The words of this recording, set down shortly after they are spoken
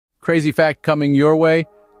Crazy fact coming your way.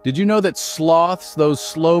 Did you know that sloths, those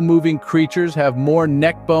slow-moving creatures, have more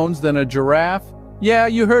neck bones than a giraffe? Yeah,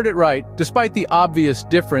 you heard it right. Despite the obvious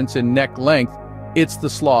difference in neck length, it's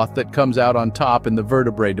the sloth that comes out on top in the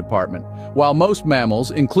vertebrae department. While most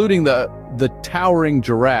mammals, including the towering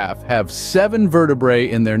giraffe, have 7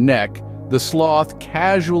 vertebrae in their neck, the sloth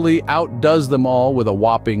casually outdoes them all with a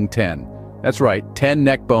whopping 10. That's right, 10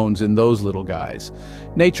 neck bones in those little guys.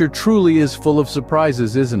 Nature truly is full of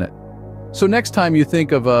surprises, isn't it? So next time you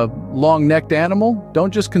think of a long-necked animal,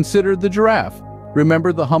 don't just consider the giraffe.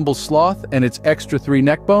 Remember the humble sloth and its extra 3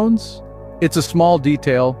 neck bones? It's a small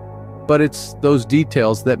detail, but it's those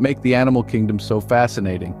details that make the animal kingdom so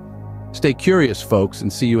fascinating. Stay curious, folks,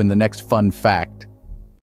 and see you in the next fun fact.